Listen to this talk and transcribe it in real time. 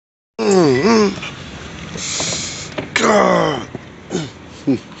Mm-hmm. God.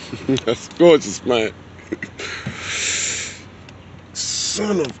 That's gorgeous, man.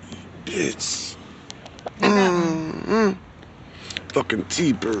 Son of a bitch. Mm-hmm. Fucking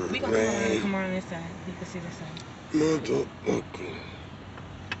T-Bird, we man. come around this side. You can see this side. Motherfucker.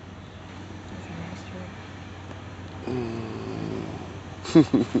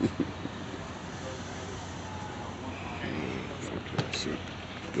 Fuck that shit.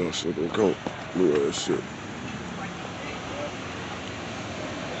 Y'all shit don't count. Look at that shit.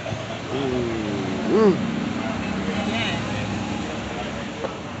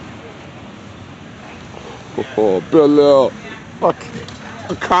 Oh, Bel Air. Fuck.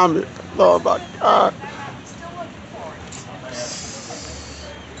 A comment. Oh my God.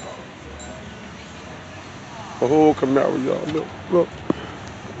 A whole Camaro, y'all. Look, look.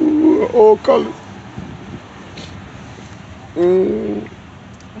 Ooh, all colors. Mm.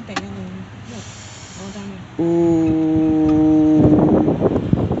 Ooh.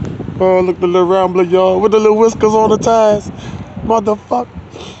 Oh, look, the little Rambler, y'all, with the little whiskers on the tires. Motherfucker.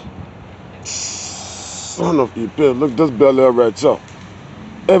 Son of a bitch. Look, this Bel Air right here.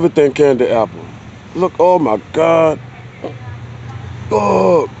 Everything candy apple. Look, oh my God.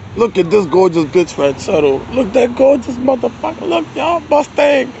 Oh, look at this gorgeous bitch right here, though. Look, that gorgeous motherfucker. Look, y'all,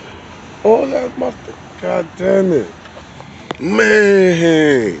 Mustang. Oh, that's Mustang. God damn it.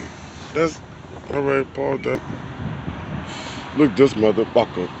 Man. That's, all right, Paul. Look, this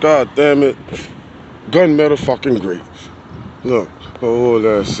motherfucker. God damn it. Gunmetal fucking great. Look, old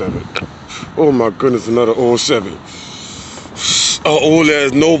ass 7. Oh my goodness, another old 7. Old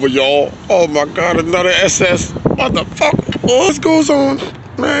ass Nova, y'all. Oh my God, another SS. Motherfucker. Oh, this goes on,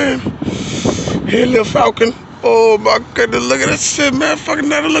 man. Here, little Falcon. Oh my goodness, look at that shit, man. Fucking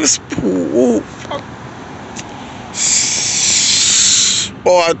another look at. Ooh, fuck.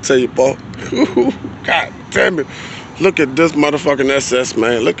 Boy, I tell you, boy. God damn it. Look at this motherfucking SS,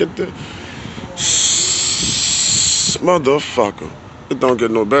 man. Look at this. Motherfucker. It don't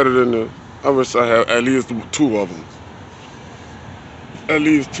get no better than this. I wish I had at least 2 of them. At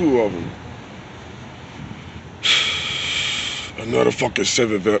least 2 of them. Another fucking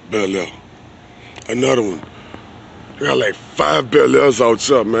 7 Bel Air. Another one. I got like 5 Bel Airs out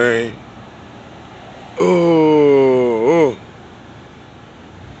here, man. Oh.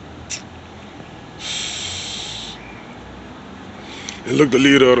 And look, the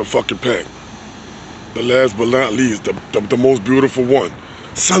leader of the fucking pack. The last but not least, the most beautiful one.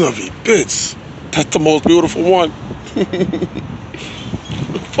 Son of a bitch. That's the most beautiful one.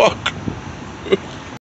 Fuck.